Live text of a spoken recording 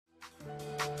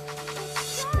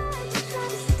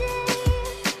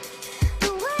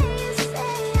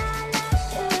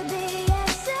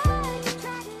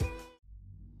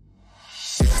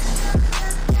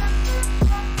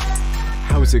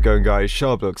How's it going, guys?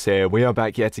 SharkBlox here. We are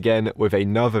back yet again with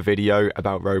another video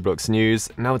about Roblox news.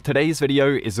 Now today's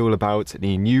video is all about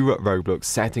the new Roblox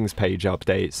settings page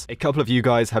updates. A couple of you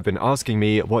guys have been asking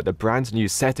me what the brand new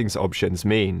settings options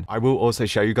mean. I will also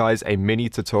show you guys a mini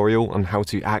tutorial on how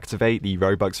to activate the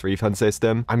Robux refund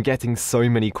system. I'm getting so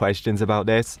many questions about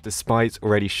this, despite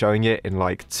already showing it in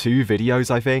like 2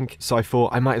 videos I think, so I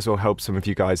thought I might as well help some of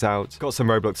you guys out. Got some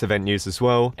Roblox event news as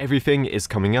well. Everything is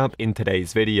coming up in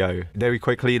today's video. Very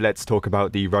quickly, let's talk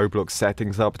about the Roblox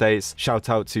settings updates. Shout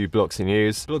out to Bloxy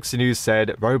News. Bloxy News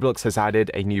said Roblox has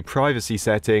added a new privacy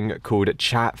setting called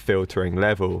chat filtering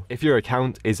level. If your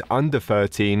account is under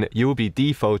 13, you will be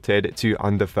defaulted to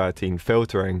under 13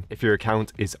 filtering. If your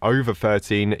account is over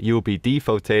 13, you will be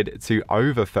defaulted to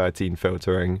over 13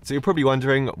 filtering. So you're probably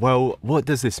wondering, well, what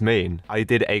does this mean? I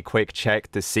did a quick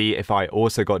check to see if I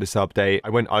also got this update. I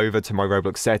went over to my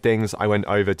Roblox settings, I went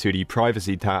over to the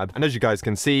privacy tab, and as you guys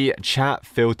can see, chat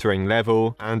filtering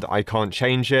level, and I can't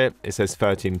change it. It says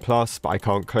 13 plus, but I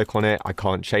can't click on it. I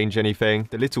can't change anything.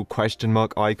 The little question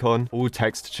mark icon, all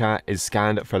text chat is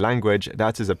scanned for language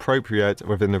that is appropriate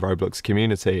within the Roblox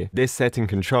community. This setting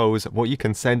controls what you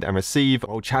can send and receive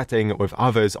while chatting with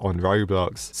others on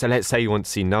Roblox. So let's say you want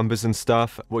to see numbers and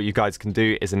stuff. What you guys can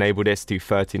do is enable this to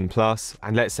 13 plus,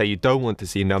 and let's say you don't want to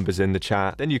see numbers in the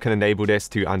chat, then you can enable this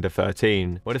to under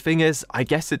 13. Well, the thing is, I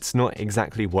guess it's not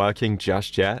exactly working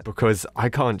just yet because I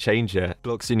can't change it.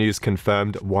 Bloxy News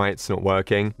confirmed why it's not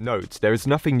working. Note, there is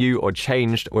nothing new or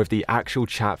changed with the actual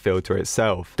chat filter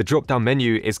itself. The drop-down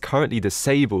menu is currently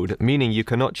disabled, meaning you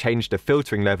cannot change the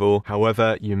filtering level.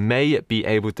 However, you may be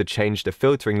able to change the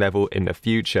filtering level in the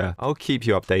future. I'll keep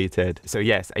you updated. So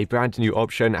yes, a brand new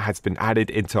option has been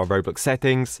added into our Roblox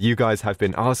settings. You guys have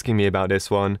been asking me about this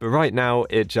one, but right now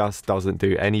it just doesn't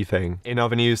do anything. In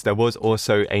other news, there was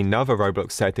also another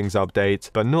Roblox settings update,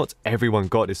 but not everyone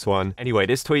got this one. Anyway,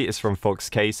 this tweet is from Fox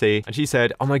Casey, and she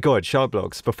said, "Oh my god,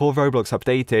 SharkBlox, before Roblox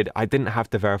updated, I didn't have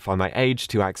to verify my age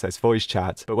to access voice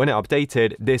chat, but when it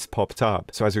updated, this popped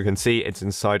up." So as you can see, it's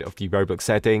inside of the Roblox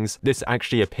settings. This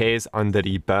actually appears under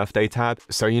the birthday tab.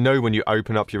 So you know when you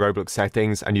open up your Roblox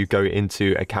settings and you go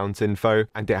into account info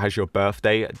and it has your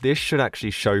birthday, this should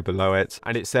actually show below it,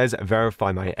 and it says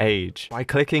verify my age. By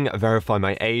clicking verify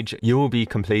my age, you will be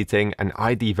completing an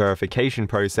ID verification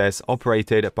process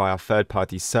operated by our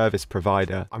third-party service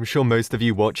provider. I'm sure most of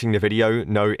you watching the video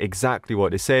know exactly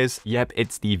what this is. Yep,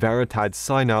 it's the Veritad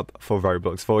sign up for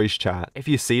Roblox voice chat. If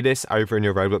you see this over in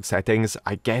your Roblox settings,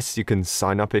 I guess you can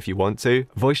sign up if you want to.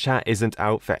 Voice chat isn't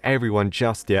out for everyone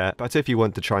just yet, but if you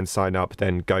want to try and sign up,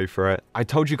 then go for it. I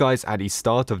told you guys at the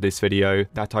start of this video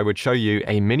that I would show you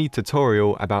a mini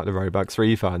tutorial about the Robux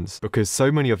refunds, because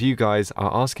so many of you guys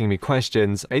are asking me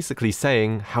questions basically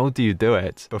saying, how do you do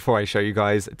it? Before I show you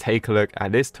guys, take a look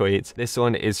at this tweet. This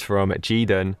one is from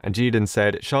Jeden, and Jeden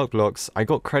said, "SharkBlox, I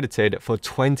got credited for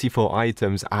 24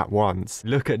 items at once.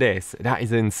 Look at this, that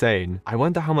is insane. I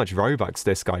wonder how much Robux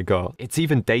this guy got. It's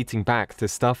even dating back to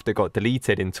stuff that got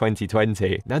deleted in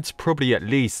 2020. That's probably at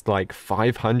least like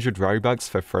 500 Robux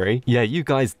for free. Yeah, you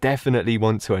guys definitely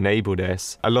want to enable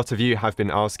this." A lot of you have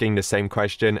been asking the same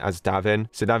question as Davin.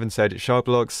 So Davin said,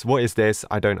 "SharkBlox, what is this?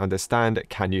 I don't understand.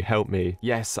 Can you help me?"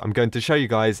 Yes, I'm going to show you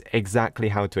guys exactly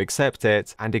how to accept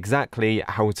it and exactly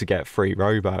how to get free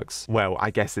Robux. Well,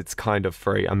 I guess it's kind of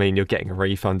free. I mean, you're getting a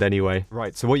refund anyway.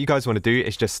 Right, so what you guys want to do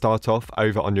is just start off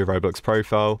over on your Roblox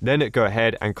profile, then go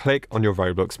ahead and click on your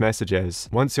Roblox messages.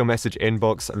 Once your message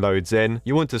inbox loads in,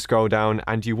 you want to scroll down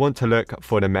and you want to look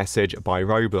for the message by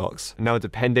Roblox. Now,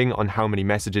 depending on how many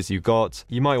messages you got,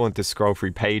 you might want to scroll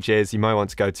through pages, you might want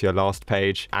to go to your last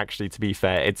page. Actually, to be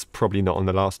fair, it's probably not on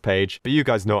the last page, but you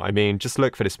guys know what I mean. Just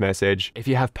look for this message. If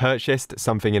you have purchased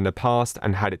something in the past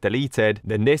and had it deleted,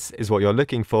 then this is what you're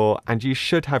looking for, and you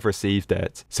should have received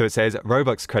it. So it says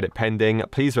Robux credit pending,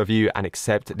 please review and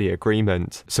accept the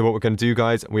agreement. So what we're going to do,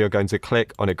 guys, we are going to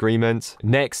click on agreement.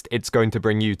 Next, it's going to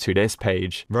bring you to this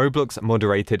page, Roblox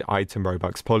moderated item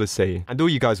Robux policy. And all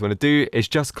you guys want to do is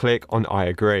just click on I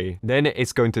agree. Then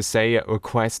it's going to say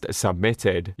request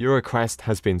submitted. Your request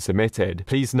has been submitted.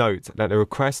 Please note that the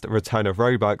request return of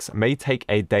Robux may take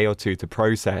a day or two to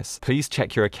process. Please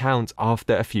check your account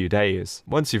after a few days.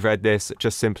 Once you've read this,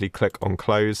 just simply click on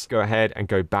close, go ahead and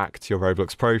go back to your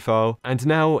Roblox profile, and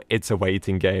now it's a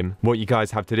waiting game. What you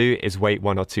guys have to do is wait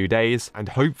 1 or 2 days, and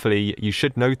hopefully you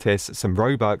should notice some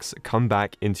Robux come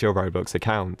back into your Roblox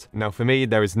account. Now for me,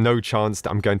 there is no chance that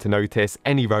I'm going to notice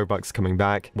any Robux coming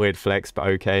back. Weird flex, but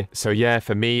okay. So yeah,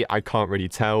 for me, I can't really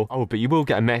tell. Oh, but you will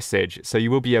get a message, so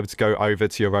you will be able to go over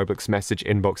to your Roblox message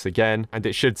inbox again, and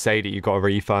it should say that you got a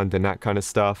refund and that kind of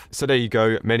stuff. So there you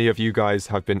go. Many of you guys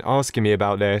have been asking me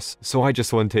about this, so I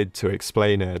just wanted wanted to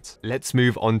explain it. Let's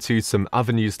move on to some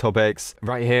other news topics.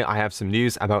 Right here I have some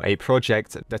news about a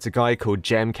project that a guy called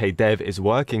JMK Dev is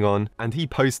working on, and he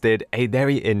posted a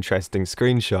very interesting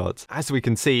screenshot. As we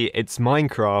can see, it's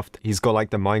Minecraft. He's got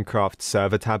like the Minecraft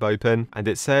server tab open, and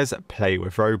it says play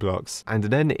with Roblox, and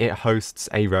then it hosts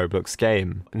a Roblox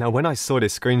game. Now when I saw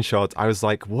this screenshot, I was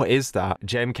like, what is that?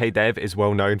 JMK Dev is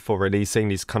well known for releasing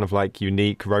these kind of like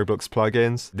unique Roblox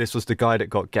plugins. This was the guy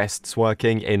that got guests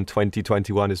working in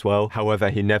 2021 as well. However,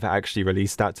 he never actually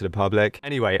released that to the public.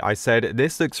 Anyway, I said,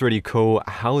 this looks really cool.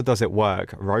 How does it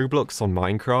work? Roblox on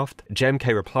Minecraft?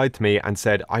 JMK replied to me and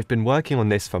said, I've been working on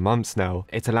this for months now.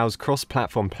 It allows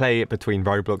cross-platform play between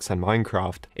Roblox and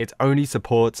Minecraft. It only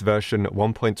supports version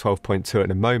 1.12.2 at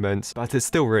the moment, but it's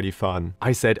still really fun.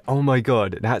 I said, oh my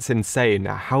god, that's insane.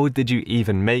 How did you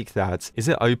even make that? Is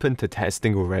it open to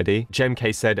testing already?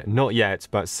 JMK said, not yet,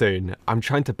 but soon. I'm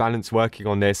trying to balance working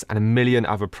on this and a million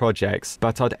other projects,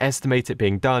 but I'd estimate it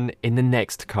being done in the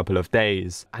next couple of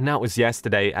days. And that was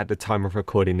yesterday at the time of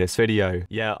recording this video.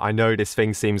 Yeah, I know this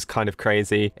thing seems kind of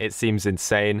crazy. It seems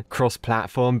insane.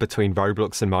 Cross-platform between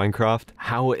Roblox and Minecraft.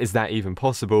 How is that even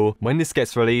possible? When this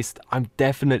gets released, I'm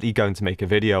definitely going to make a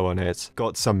video on it.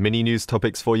 Got some mini news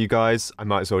topics for you guys. I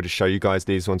might as well just show you guys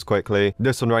these ones quickly.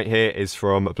 This one right here is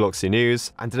from Bloxy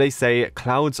News, and they say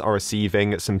clouds are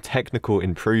receiving some technical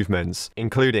improvements,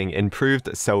 including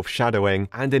improved self-shadowing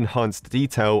and enhanced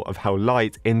detail of how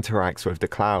light interacts with the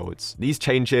clouds. These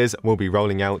changes will be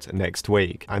rolling out next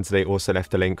week, and they also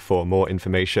left a link for more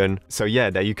information. So yeah,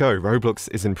 there you go. Roblox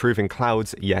is improving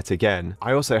clouds yet again.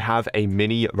 I also have a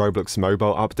mini Roblox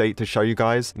mobile update to show you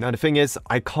guys. Now the thing is,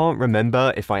 I can't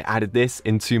remember if I added this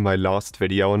into my last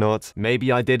video or not.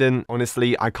 Maybe I didn't.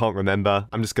 Honestly, I can't remember.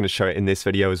 I'm just going to show it in this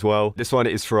video as well. This one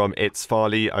is from It's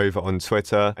Farley over on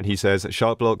Twitter, and he says,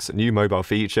 SharkBlox new mobile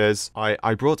features.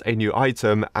 I brought a new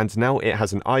item, and now it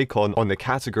has an icon on the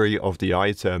category of the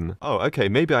item. Oh, okay,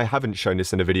 maybe I haven't shown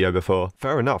this in a video before.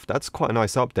 Fair enough, that's quite a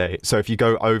nice update. So if you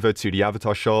go over to the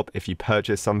avatar shop, if you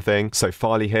purchase something, so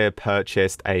Farley here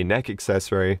purchased a neck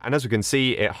accessory, and as we can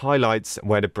see, it highlights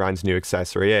where the brand new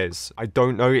accessory is. I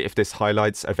don't know if this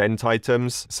highlights event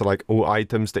items, so like all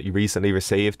items that you recently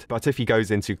received, but if he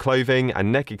goes into clothing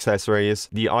and neck accessories,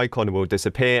 the icon will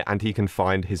disappear and he can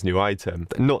find his new item.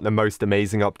 Not the most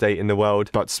amazing update in the world,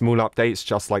 but small updates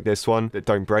just like this one that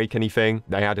don't break anything.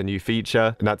 They add a new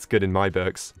feature, and that's good in my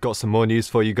books. Got some more news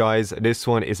for you guys. This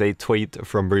one is a tweet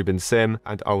from Ruben Sim,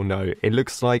 and oh no, it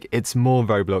looks like it's more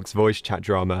Roblox voice chat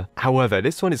drama. However,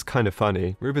 this one is kind of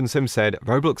funny. Ruben Sim said,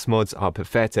 Roblox mods are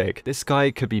pathetic. This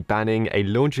guy could be banning a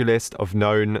laundry list of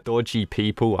known dodgy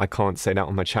people, I can't say that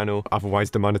on my channel, otherwise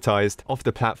demonetized, off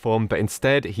the platform, but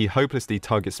instead he hopelessly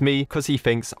targets me because he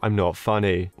thinks I'm not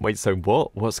funny. Wait, so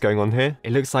what? What's going on here?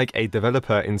 It looks like a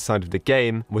developer inside of the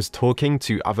game was talking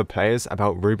to other players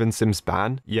about Ruben Sim's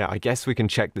ban. Yeah, I guess we can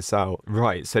check this out.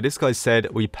 Right, so this guy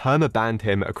said we perma-banned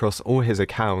him across all his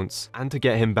accounts, and to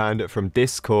get him banned from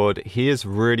Discord, he is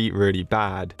really, really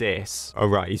bad. Oh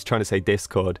right, he's trying to say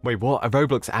Discord. Wait, what? A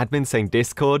Roblox admin saying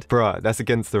Discord? Bruh, that's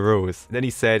against the rules. Then he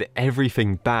said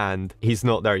everything banned. He's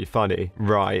not very funny.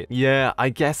 Right, yeah, I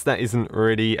guess that isn't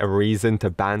really a reason to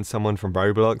ban someone from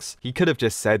Roblox. He could have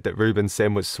just said that Ruben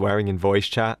Sim was swearing in voice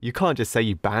chat. You can't just say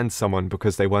you banned someone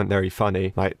because they weren't very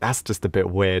funny. Like, that's just a bit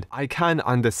weird. I can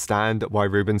understand why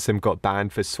Ruben Sim got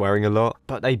banned for swearing a lot,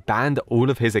 but they banned all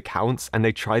of his accounts and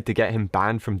they tried to get him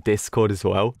banned from Discord as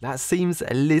well. That seems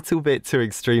a little bit too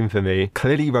extreme for me.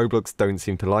 Clearly Roblox don't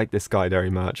seem to like this guy very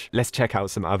much. Let's check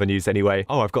out some other news anyway.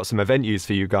 Oh, I've got some event news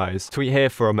for you guys. Tweet here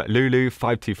from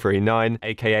Lulu5239,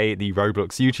 aka the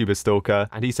Roblox YouTuber stalker,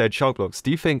 and he said, SharkBlox,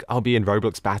 do you think I'll be in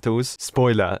Roblox battles?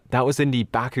 Spoiler, that was in the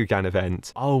Bakugan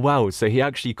event. Oh wow, so he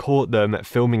actually caught them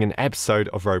filming an episode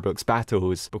of Roblox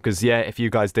battles. Because yeah, if you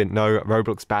guys didn't know,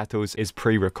 Roblox battles is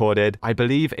pre-recorded, I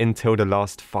believe until the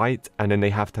last fight, and then they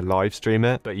have to live stream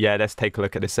it. But yeah, let's take a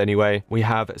look at this anyway. We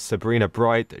have Sabrina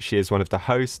Bright, she is one of the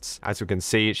hosts. As we can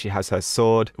see, she has her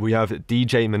sword. We have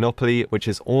DJ Monopoly, which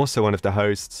is also one of the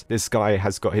hosts. This guy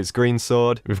has got his green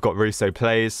sword. We've got Russo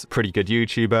Plays, pretty good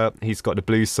YouTuber. He's got the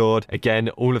blue sword. Again,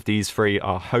 all of these three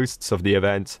are hosts of the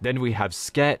event. Then we have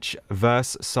Sketch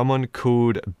versus someone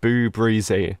called Boo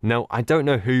Breezy. Now, I don't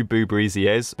know who Boo Breezy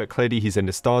is, but clearly he's in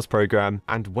the Stars program.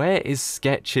 And where is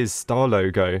Sketch's star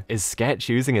logo? Is Sketch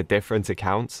using a different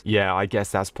account? Yeah, I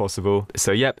guess that's possible.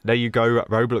 So yep, there you go.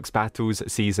 Roblox Battles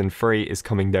Season 3 is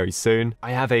coming very soon.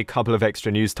 I have a couple of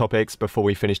extra news topics before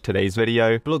we finish today's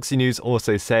video. Bloxy News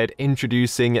also said,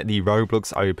 introducing the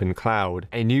Roblox Open Cloud,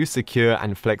 a new secure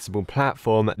and flexible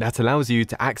platform that allows you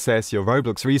to access your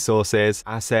Roblox resources,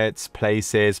 assets,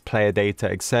 places, player data,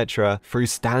 etc. through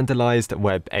standardized web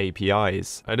web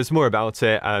APIs. There's more about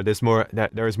it.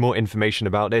 There is more information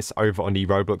about this over on the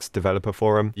Roblox developer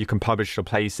forum. You can publish your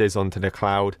places onto the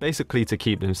cloud, basically to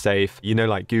keep them safe. You know,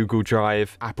 like Google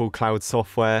Drive, Apple Cloud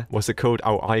software. What's it called?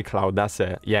 Oh, iCloud, that's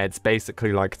it. Yeah, it's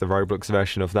basically like the Roblox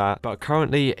version of that, but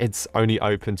currently it's only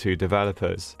open to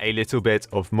developers. A little bit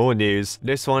of more news.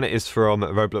 This one is from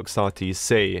Roblox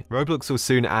RTC. Roblox will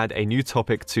soon add a new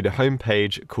topic to the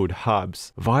homepage called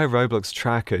Hubs via Roblox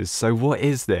trackers. So what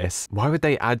is this? Why would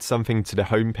they add something to the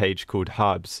homepage called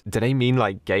Hubs? Do they mean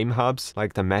like game hubs?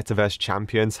 Like the Metaverse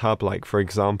Champions Hub, like for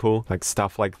example? Like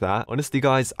stuff like that? Honestly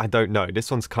guys, I don't know.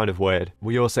 This one's kind of weird.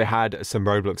 We also had some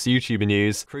Roblox YouTuber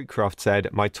news. Creekcraft said,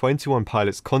 my 21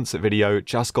 Pilots concert video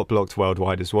just got blocked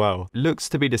worldwide as well. Looks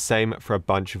to be the same for a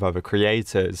bunch of other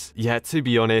creators. Yeah, to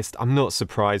be honest, I'm not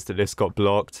surprised that this got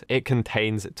blocked. It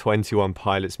contains 21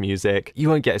 Pilots music. You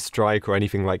won't get a strike or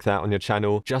anything like that on your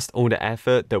channel. Just all the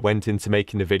effort that went into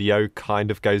making the video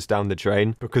kind of goes down the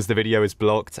drain because the video is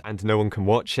blocked and no one can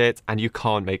watch it and you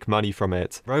can't make money from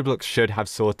it. Roblox should have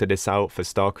sorted this out for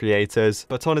star creators,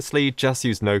 but honestly, just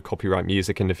use no copyright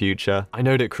music in the future. I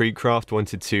know that Creekcraft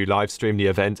wanted to live stream the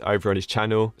event over on his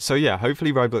channel, so yeah,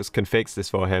 hopefully Roblox can fix this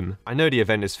for him. I know the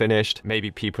event is finished.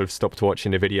 Maybe people have stopped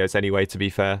watching the videos anyway, to be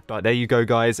fair. But there you go,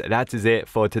 guys. That is it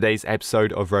for today's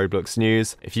episode of Roblox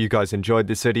News. If you guys enjoyed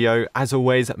this video, as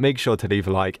always, make sure to leave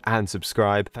a like and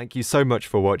subscribe. Thank you so much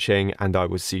for watching, and I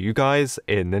will see you guys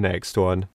in the next one.